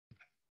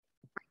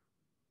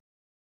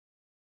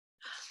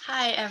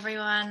Hi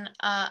everyone,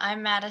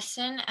 I'm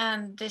Madison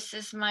and this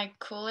is my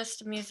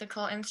coolest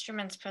musical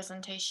instruments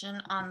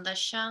presentation on the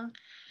Sheng.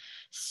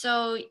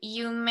 So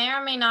you may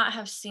or may not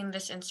have seen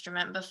this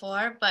instrument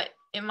before, but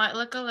it might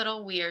look a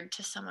little weird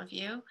to some of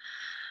you.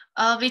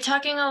 I'll be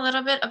talking a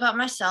little bit about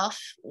myself,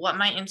 what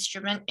my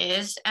instrument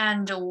is,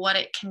 and what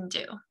it can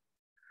do.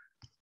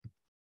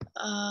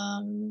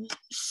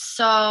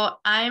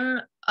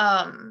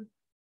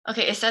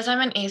 Okay, it says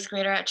I'm an 8th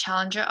grader at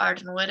Challenger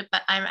Ardenwood,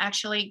 but I'm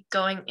actually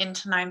going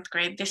into 9th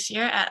grade this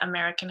year at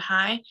American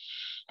High.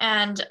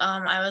 And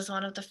I was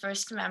one of the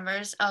first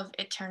members of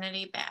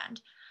Eternity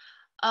Band.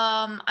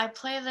 I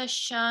play the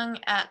Sheng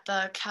at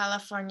the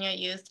California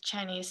Youth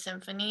Chinese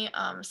Symphony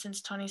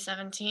since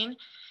 2017,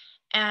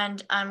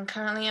 and I'm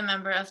currently a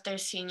member of their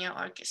senior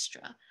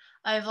orchestra.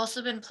 I've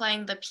also been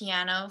playing the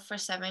piano for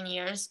 7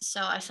 years,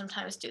 so I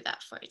sometimes do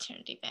that for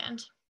Eternity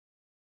Band.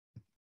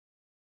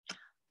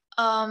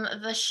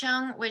 The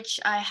Sheng, which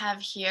I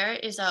have here,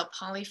 is a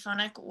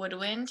polyphonic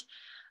woodwind.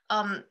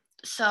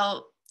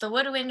 So the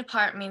woodwind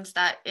part means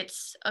that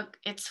it's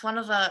one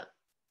of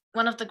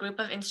the group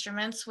of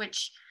instruments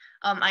which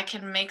I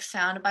can make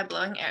sound by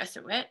blowing air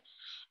through it.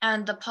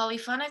 And the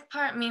polyphonic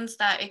part means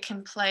that it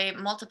can play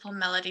multiple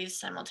melodies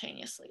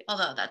simultaneously,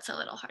 although that's a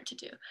little hard to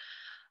do.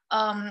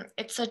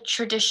 It's a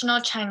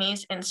traditional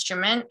Chinese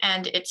instrument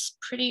and it's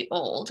pretty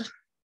old.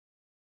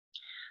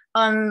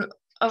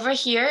 Over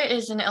here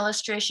is an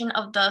illustration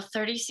of the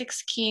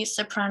 36-key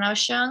soprano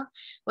Sheng,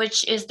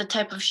 which is the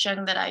type of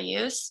Sheng that I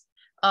use,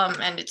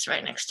 and it's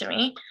right next to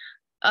me.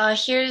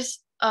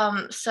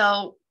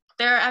 So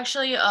there are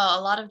actually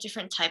a lot of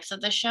different types of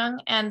the Sheng,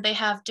 and they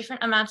have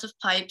different amounts of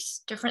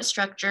pipes, different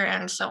structure,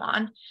 and so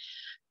on.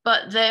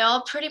 But they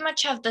all pretty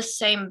much have the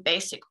same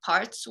basic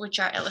parts, which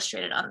are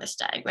illustrated on this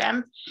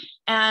diagram.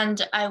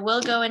 And I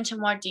will go into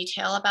more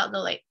detail about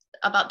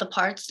the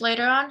parts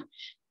later on.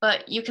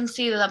 But you can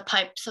see the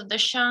pipes of the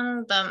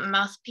Sheng, the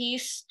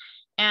mouthpiece,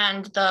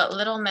 and the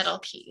little metal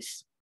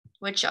keys,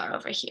 which are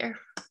over here.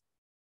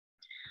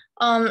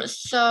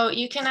 So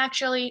you can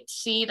actually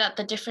see that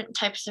the different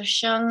types of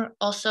Sheng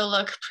also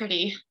look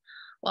pretty,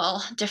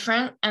 well,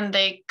 different, and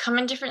they come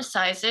in different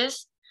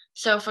sizes.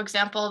 So for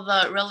example,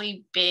 the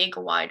really big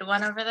wide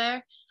one over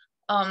there,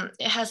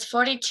 it has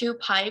 42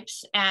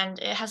 pipes and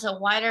it has a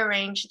wider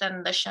range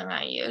than the Sheng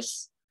I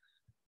use.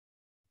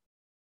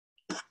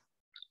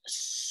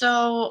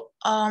 So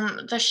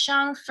the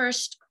Sheng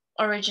first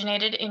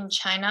originated in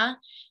China,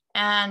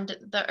 and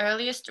the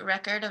earliest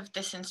record of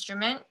this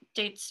instrument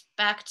dates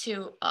back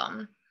to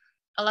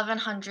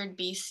 1100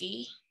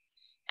 BC.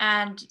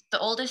 And the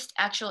oldest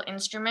actual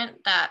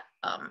instrument that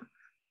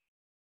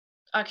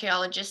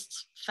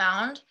archaeologists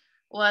found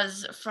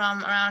was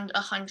from around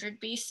 100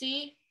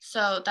 BC.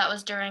 So that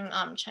was during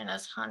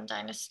China's Han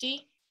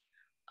Dynasty.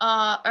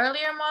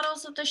 Earlier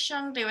models of the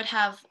Sheng, they would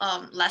have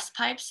less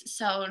pipes,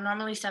 so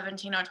normally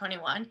 17 or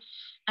 21.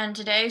 And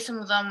today, some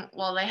of them,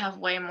 well, they have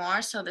way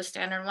more. So the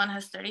standard one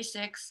has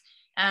 36,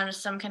 and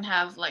some can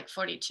have like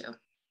 42.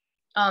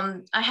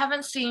 I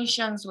haven't seen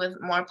Shengs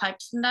with more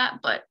pipes than that,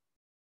 but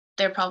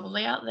they're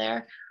probably out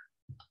there.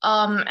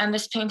 And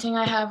this painting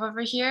I have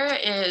over here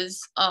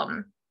is,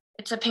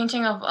 it's a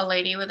painting of a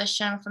lady with a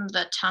Sheng from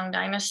the Tang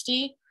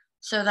Dynasty.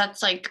 So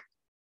that's like,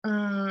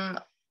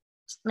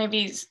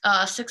 maybe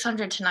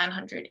 600 to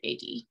 900 AD.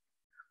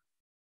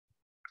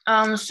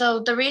 So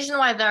the reason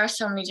why there are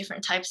so many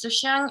different types of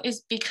Sheng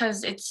is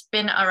because it's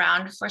been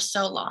around for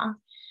so long.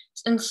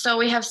 And so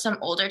we have some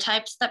older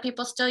types that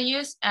people still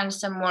use and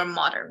some more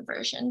modern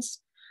versions.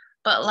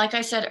 But like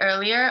I said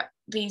earlier,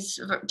 these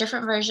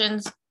different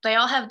versions, they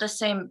all have the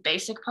same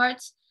basic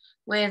parts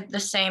with the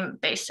same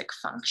basic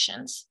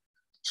functions.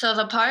 So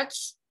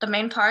the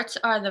main parts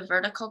are the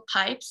vertical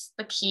pipes,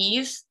 the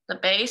keys, the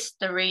bass,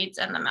 the reeds,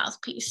 and the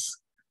mouthpiece.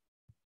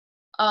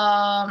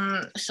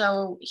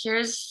 So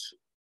here's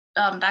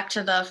back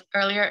to the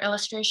earlier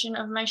illustration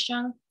of my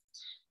Sheng.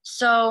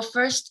 So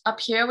first up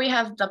here we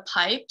have the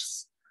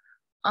pipes,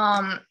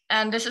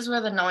 and this is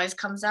where the noise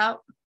comes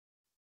out.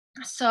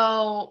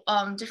 So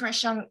different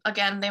Sheng,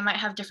 again, they might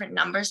have different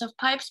numbers of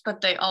pipes,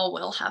 but they all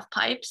will have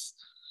pipes.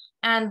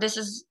 And this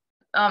is,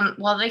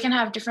 well, they can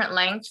have different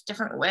lengths,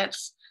 different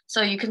widths.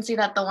 So you can see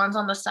that the ones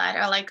on the side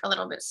are like a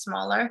little bit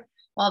smaller,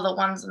 while the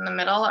ones in the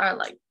middle are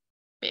like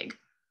big.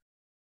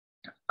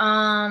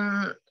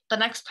 The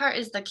next part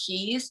is the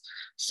keys.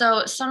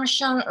 So some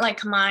Sheng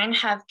like mine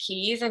have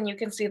keys, and you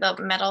can see the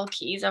metal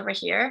keys over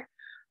here.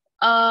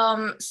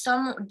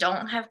 Some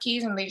don't have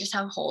keys and they just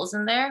have holes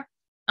in there.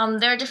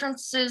 There are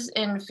differences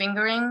in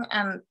fingering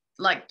and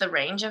like the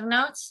range of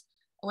notes,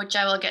 which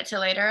I will get to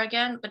later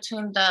again,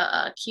 between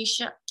the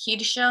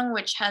keyed Sheng,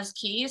 which has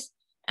keys,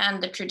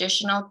 and the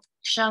traditional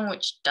Sheng,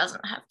 which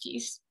doesn't have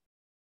keys.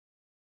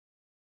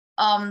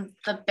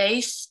 The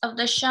base of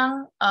the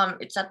Sheng,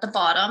 it's at the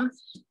bottom,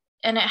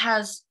 and it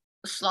has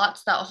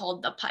slots that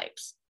hold the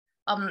pipes.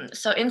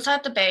 So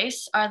inside the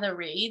base are the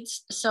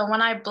reeds. So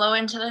when I blow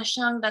into the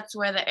Sheng, that's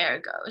where the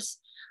air goes.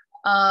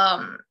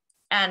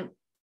 And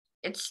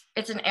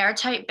it's an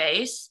airtight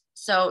base.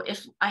 So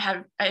if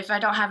I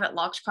don't have it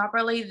locked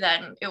properly,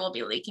 then it will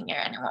be leaking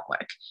air and it won't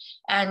work.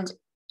 And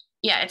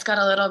yeah, it's got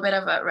a little bit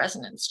of a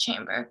resonance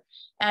chamber,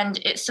 and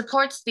it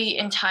supports the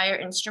entire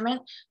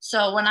instrument.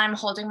 So when I'm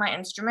holding my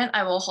instrument,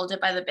 I will hold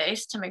it by the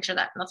base to make sure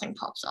that nothing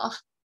pops off.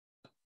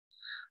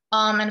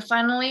 And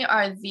finally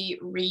are the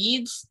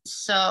reeds.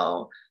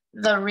 So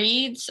the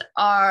reeds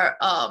are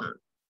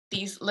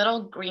these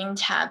little green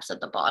tabs at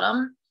the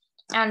bottom,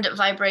 and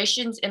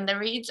vibrations in the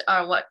reeds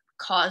are what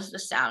cause the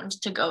sound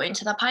to go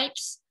into the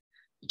pipes.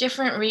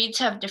 Different reeds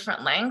have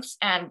different lengths,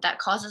 and that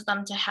causes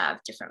them to have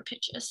different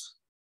pitches.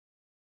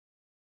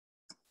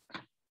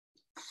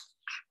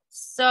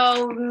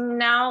 So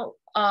now,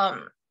 all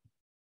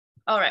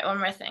right, one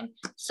more thing.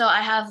 So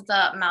I have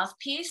the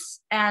mouthpiece,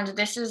 and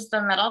this is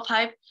the metal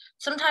pipe.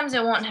 Sometimes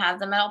it won't have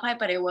the metal pipe,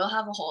 but it will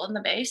have a hole in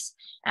the base.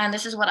 And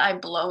this is what I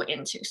blow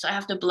into. So I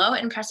have to blow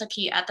and press a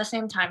key at the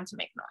same time to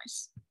make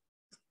noise.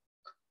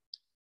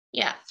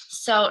 Yeah,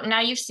 so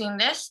now you've seen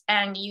this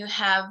and you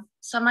have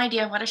some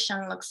idea of what a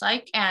sheng looks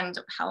like and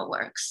how it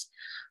works.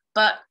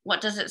 But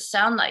what does it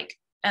sound like?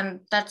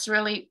 And that's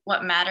really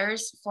what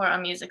matters for a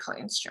musical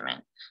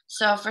instrument.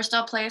 So first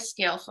I'll play a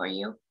scale for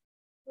you.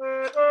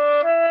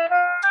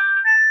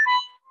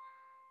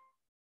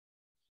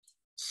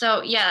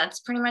 So yeah, that's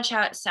pretty much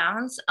how it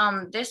sounds.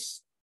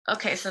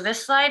 Okay, so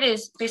this slide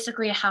is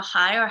basically how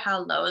high or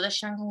how low the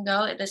sheng can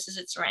go. This is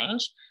its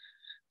range.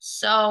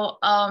 So,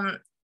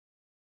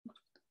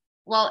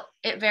 well,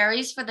 it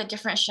varies for the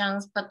different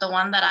shengs, but the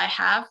one that I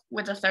have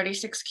with the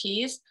 36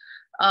 keys,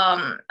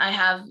 I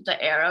have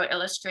the arrow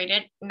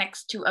illustrated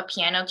next to a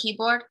piano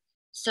keyboard.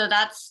 So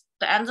that's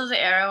the ends of the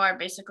arrow are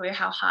basically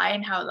how high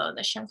and how low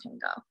the sheng can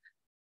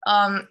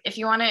go. If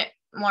you want it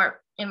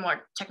in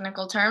more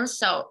technical terms,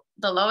 so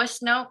the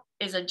lowest note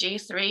is a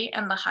G3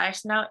 and the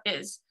highest note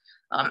is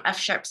F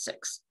sharp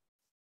 6.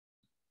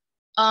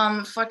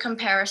 For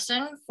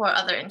comparison for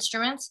other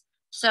instruments,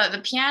 so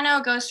the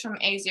piano goes from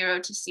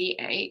A0 to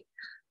C8,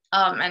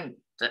 and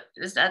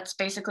that's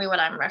basically what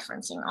I'm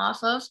referencing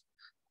off of.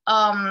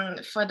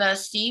 For the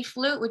C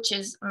flute, which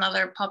is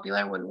another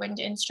popular woodwind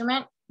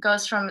instrument,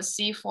 goes from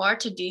C4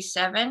 to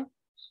D7,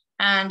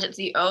 and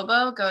the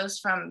oboe goes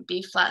from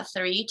B flat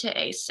 3 to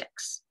A6.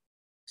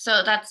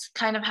 So that's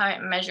kind of how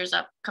it measures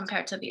up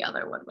compared to the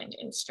other woodwind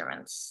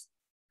instruments.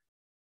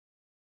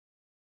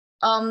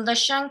 The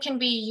sheng can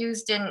be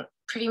used in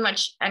pretty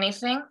much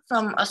anything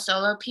from a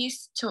solo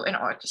piece to an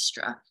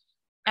orchestra.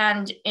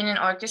 And in an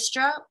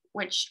orchestra,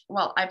 which,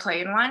 well, I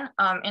play in one,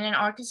 in an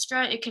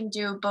orchestra, it can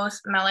do both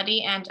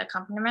melody and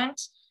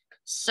accompaniment.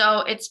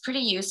 So it's pretty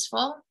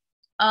useful.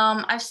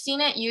 I've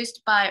seen it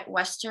used by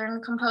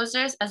Western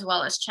composers as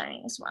well as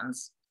Chinese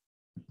ones.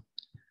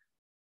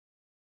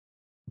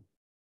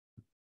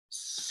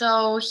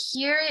 So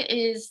here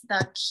is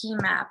the key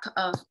map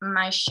of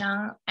my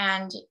sheng,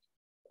 and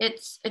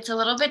it's a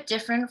little bit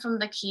different from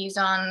the keys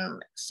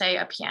on, say,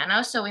 a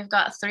piano. So we've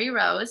got 3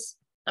 rows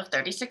of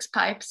 36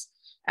 pipes,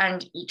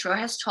 and each row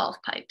has 12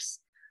 pipes.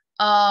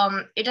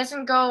 It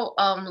doesn't go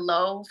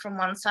low from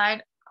one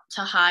side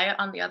to high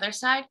on the other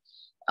side.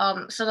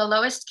 So the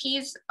lowest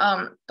keys,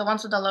 the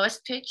ones with the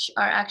lowest pitch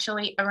are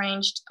actually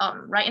arranged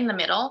right in the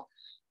middle,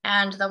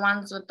 and the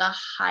ones with the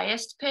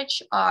highest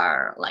pitch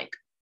are like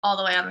all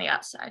the way on the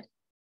outside.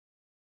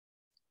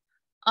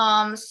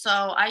 So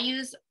I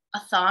use a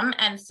thumb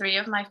and 3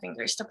 of my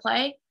fingers to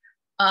play.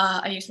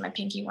 I use my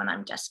pinky when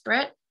I'm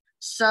desperate.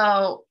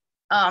 So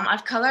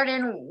I've colored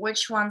in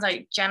which ones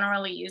I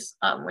generally use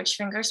which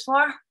fingers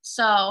for.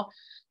 So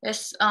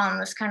this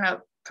kind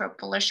of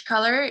purplish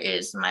color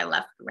is my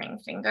left ring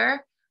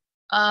finger.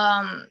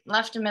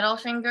 Left middle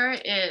finger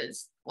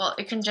is, well,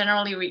 it can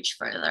generally reach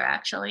further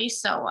actually.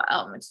 So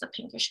it's the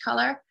pinkish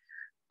color.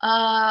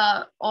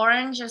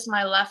 Orange is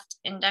my left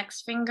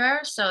index finger,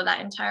 so that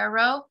entire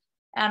row,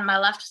 and my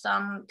left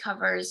thumb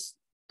covers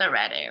the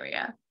red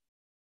area.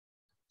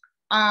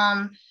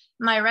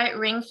 My right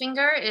ring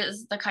finger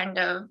is the kind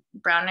of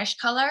brownish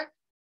color.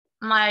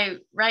 My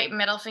right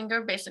middle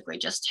finger basically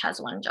just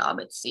has one job,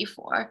 it's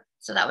C4,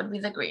 so that would be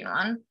the green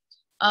one.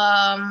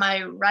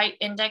 My right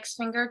index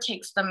finger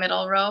takes the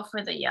middle row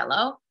for the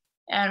yellow,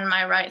 and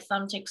my right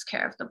thumb takes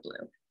care of the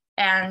blue.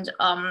 And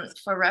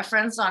for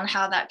reference on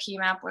how that key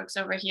map works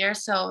over here,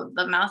 so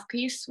the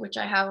mouthpiece, which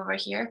I have over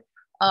here,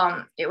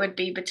 it would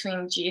be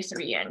between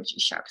G3 and G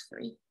sharp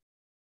 3.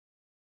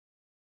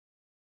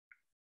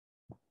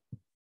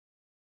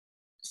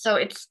 So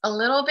it's a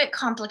little bit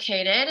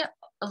complicated,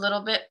 a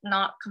little bit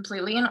not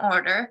completely in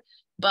order,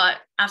 but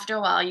after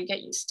a while you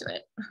get used to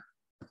it.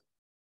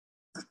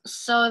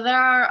 So there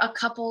are a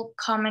couple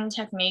common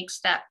techniques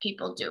that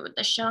people do with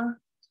the sheng.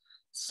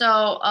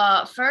 So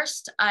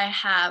first I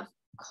have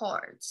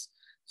chords.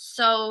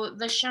 So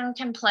the sheng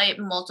can play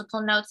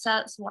multiple notes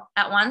at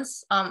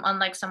once,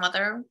 unlike some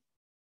other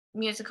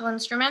musical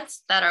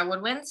instruments that are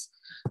woodwinds.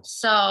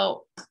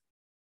 So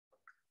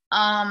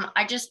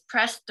I just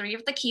press 3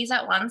 of the keys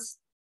at once,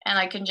 and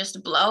I can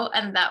just blow,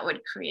 and that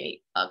would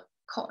create a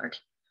chord.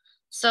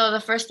 So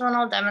the first one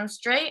I'll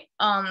demonstrate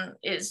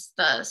is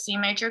the C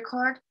major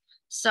chord.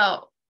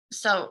 So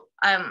So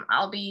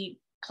I'll be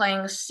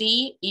playing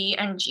C, E,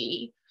 and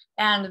G,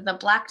 and the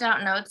blacked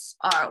out notes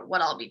are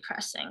what I'll be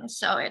pressing.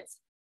 So it's,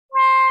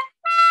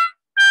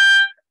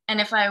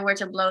 and if I were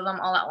to blow them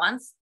all at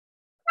once,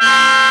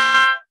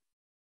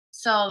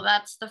 so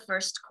that's the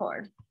first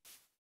chord.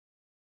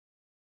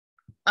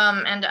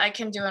 And I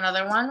can do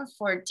another one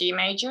for D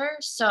major.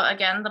 So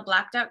again, the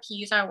blacked out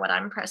keys are what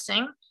I'm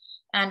pressing,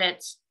 and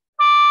it's,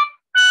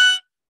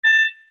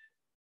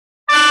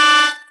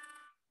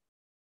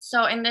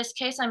 so in this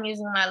case, I'm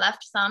using my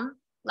left thumb,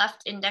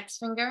 left index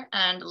finger,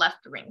 and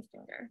left ring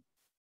finger.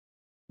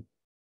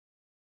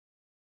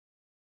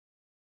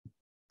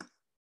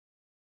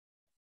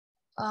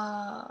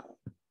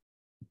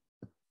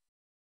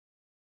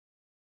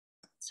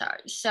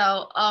 Sorry.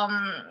 So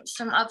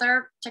some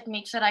other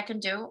techniques that I can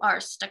do are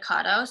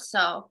staccato.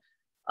 So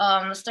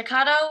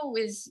staccato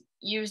is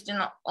used in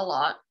a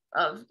lot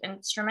of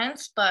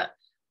instruments, but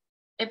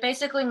it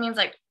basically means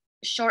like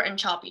short and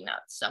choppy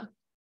notes.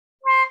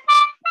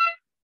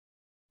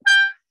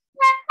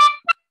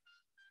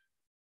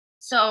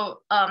 So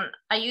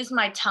I use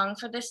my tongue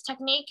for this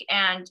technique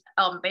and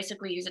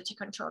basically use it to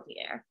control the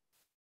air.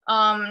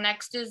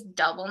 Next is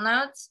double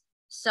notes.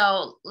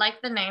 So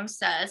like the name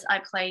says, I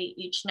play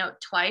each note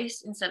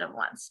twice instead of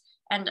once.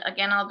 And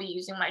again, I'll be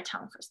using my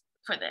tongue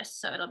for this.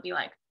 So it'll be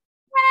like,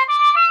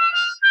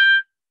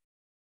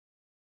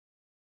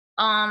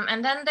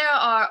 and then there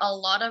are a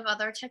lot of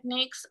other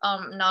techniques,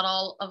 not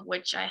all of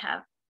which I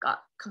have got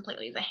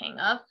completely the hang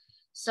of.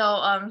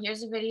 So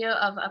here's a video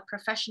of a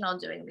professional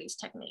doing these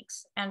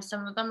techniques, and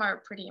some of them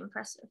are pretty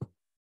impressive.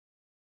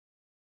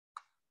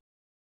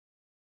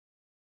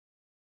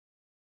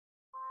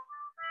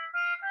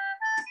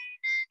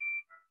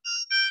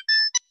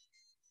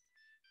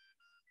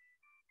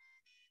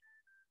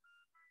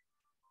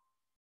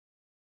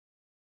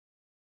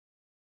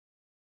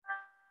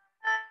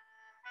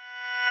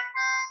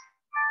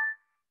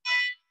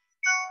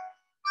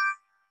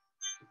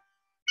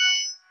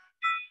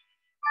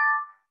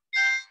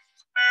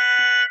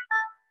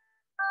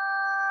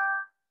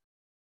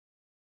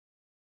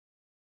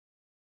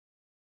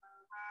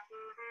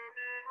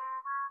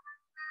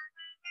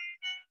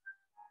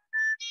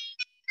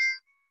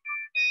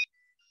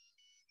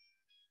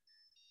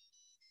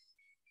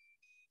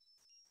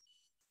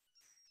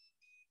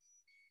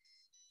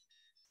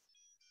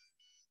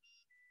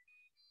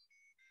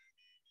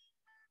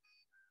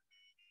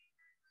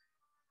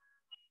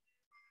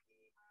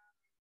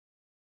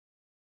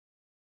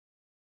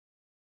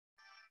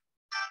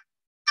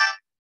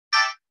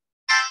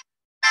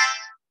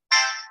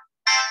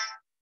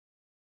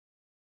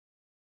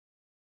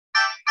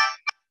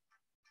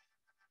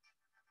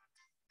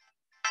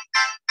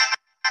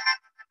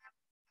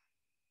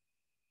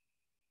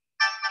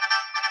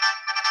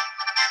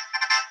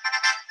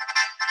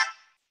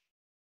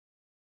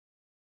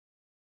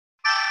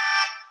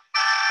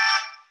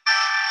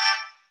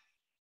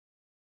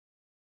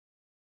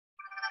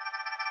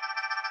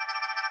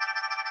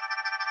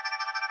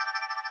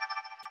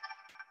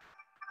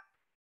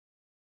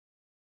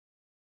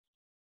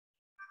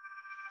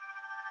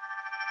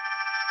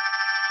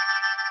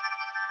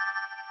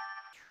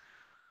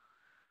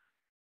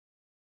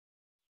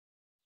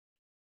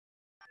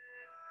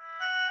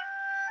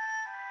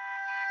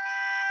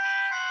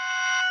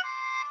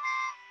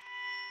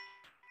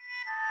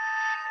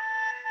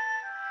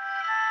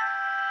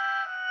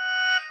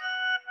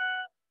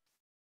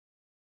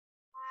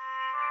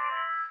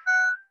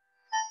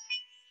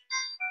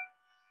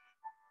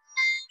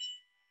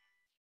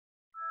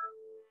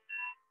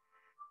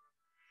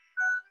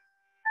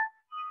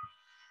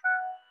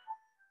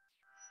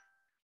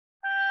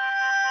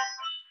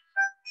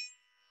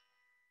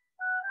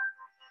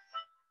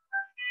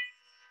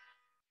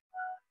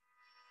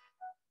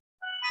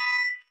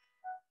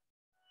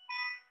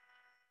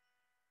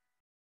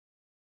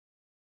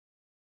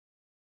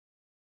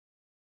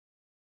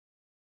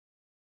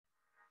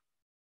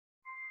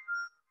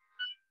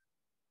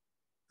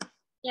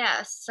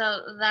 Yeah, so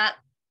that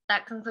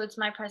concludes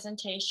my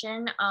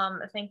presentation.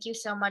 Thank you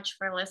so much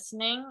for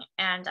listening,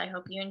 and I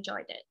hope you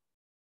enjoyed it.